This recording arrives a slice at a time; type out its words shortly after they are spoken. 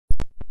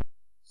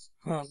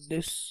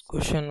This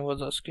question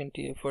was asked in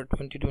TIFR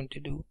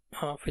 2022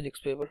 physics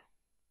paper,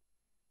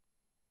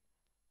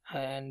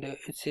 and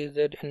it says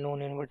that a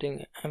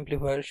non-inverting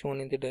amplifier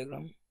shown in the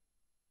diagram,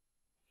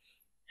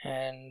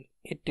 and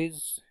it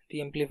is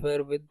the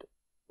amplifier with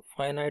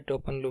finite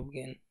open loop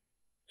gain.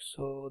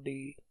 So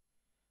the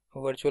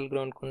virtual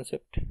ground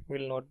concept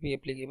will not be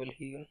applicable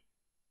here.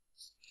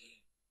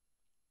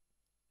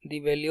 The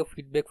value of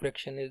feedback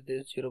fraction is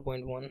this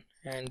 0.1,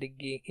 and the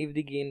gain, if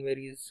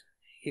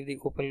the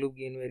open loop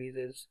gain varies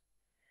as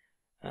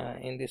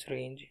in this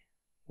range,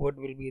 what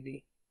will be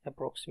the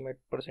approximate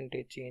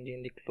percentage change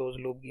in the closed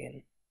loop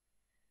gain?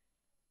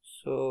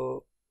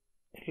 So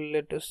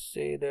let us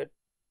say that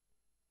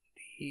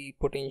the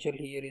potential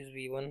here is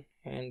V1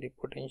 and the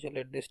potential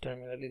at this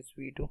terminal is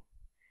V2.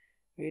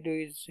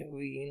 V2 is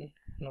V in,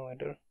 no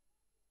matter,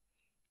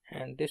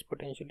 and this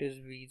potential is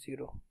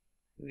V0,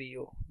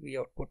 VO, V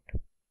output.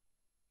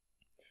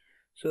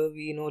 So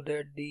we know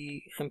that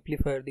the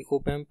amplifier, the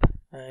op-amp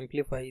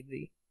amplifies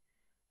the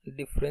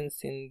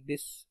difference in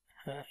this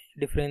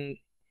difference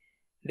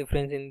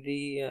in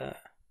the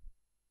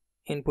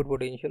input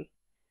potential.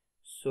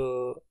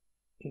 So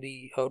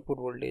the output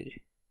voltage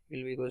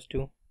will be equals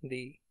to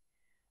the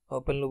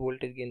open loop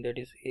voltage gain, that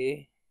is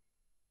A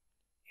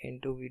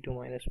into V2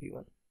 minus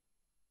V1,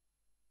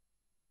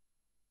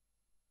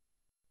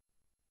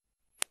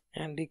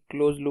 and the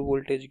closed loop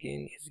voltage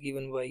gain is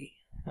given by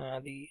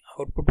the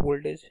output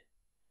voltage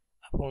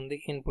upon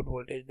the input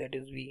voltage, that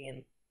is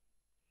Vn.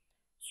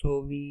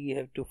 So we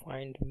have to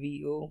find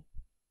VO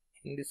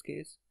in this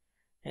case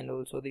and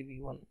also the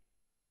V1.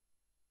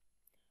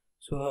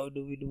 So how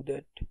do we do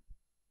that?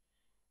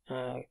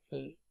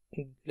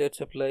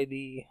 Let's apply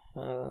the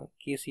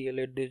KCL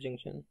at this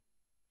junction,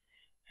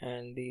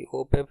 and the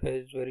op-amp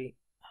has very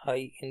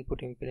high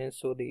input impedance,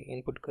 so the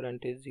input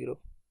current is 0.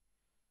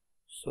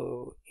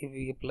 So if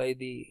we apply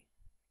the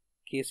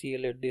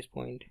KCL at this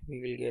point,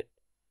 we will get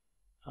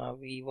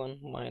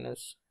V1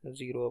 minus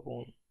 0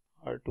 upon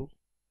R2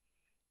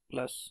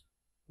 plus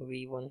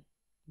V1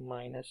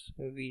 minus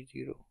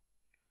V0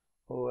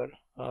 over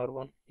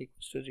R1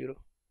 equals to 0.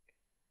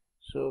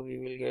 So we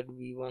will get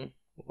V1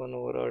 1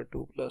 over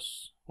R2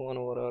 plus 1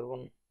 over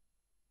R1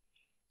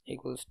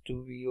 equals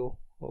to VO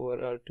over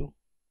R2,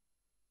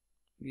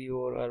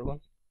 VO over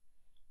R1.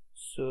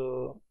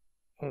 So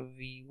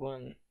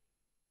V1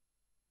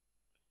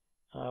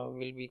 will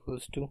be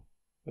equals to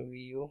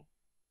VO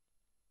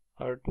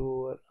R2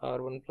 over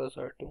R1 plus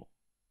R2,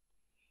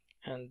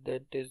 and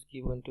that is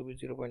given to be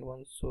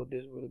 0.1. So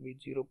this will be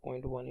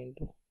 0.1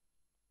 into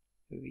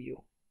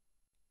VO.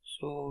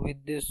 So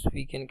with this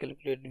we can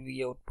calculate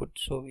V output.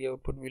 So V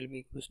output will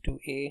be equals to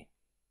A,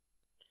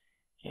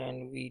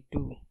 and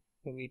V2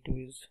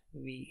 is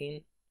V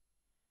in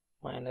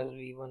minus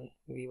V1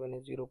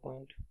 is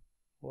 0.1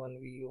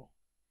 VO.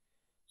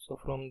 So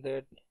from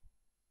that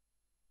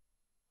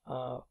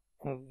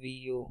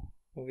VO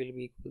will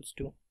be equals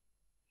to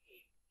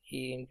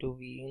A into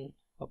V in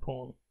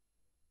upon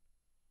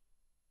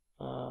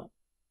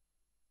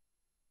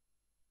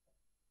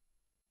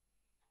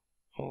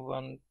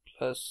 1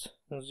 plus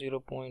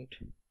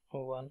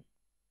 0.1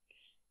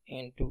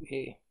 into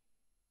A.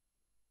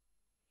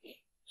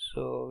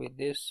 So with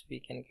this we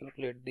can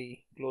calculate the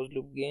closed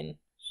loop gain.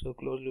 So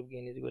closed loop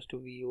gain is equals to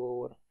VO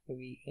over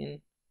V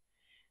in,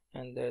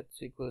 and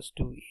that's equals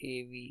to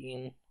A V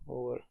in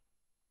over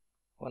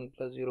 1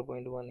 plus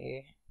 0.1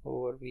 A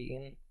over V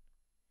in.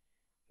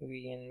 When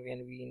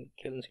V in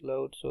cancel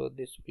out, so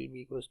this will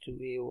be equals to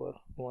A over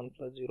 1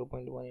 plus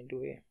 0.1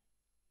 into A.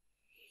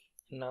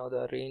 Now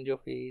the range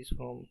of A is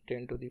from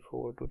 10 to the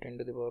 4 to 10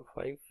 to the power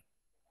 5.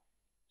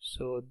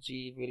 So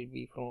G will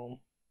be from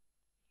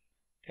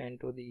 10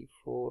 to the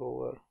 4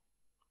 over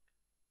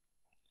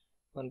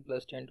 1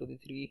 plus 10 to the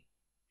 3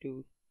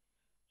 to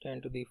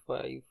 10 to the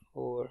 5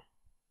 over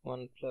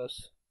 1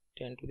 plus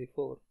 10 to the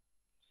 4.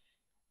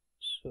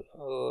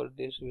 So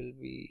this will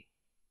be,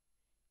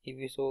 if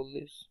we solve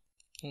this,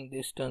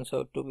 this turns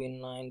out to be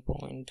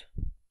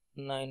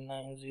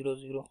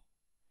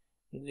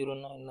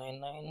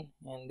 9.99000999,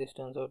 and this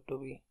turns out to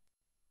be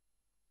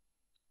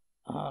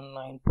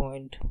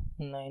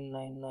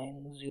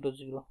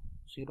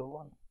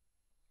 9.9990001.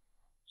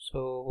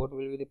 So what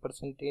will be the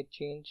percentage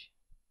change?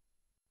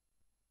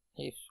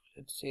 If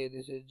let's say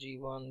this is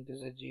G1,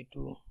 this is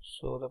G2,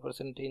 so the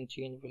percentage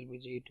change will be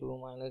G2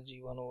 minus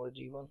G1 over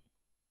G1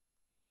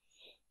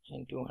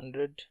 into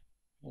 100,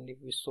 and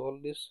if we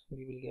solve this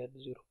we will get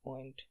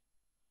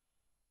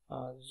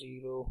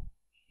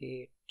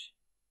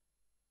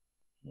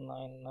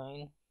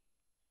 0.0899.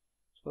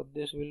 so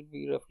this will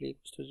be roughly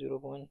equals to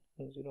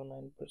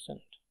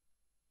 0.09%,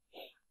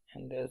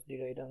 and that's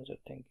the right answer.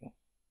 Thank you.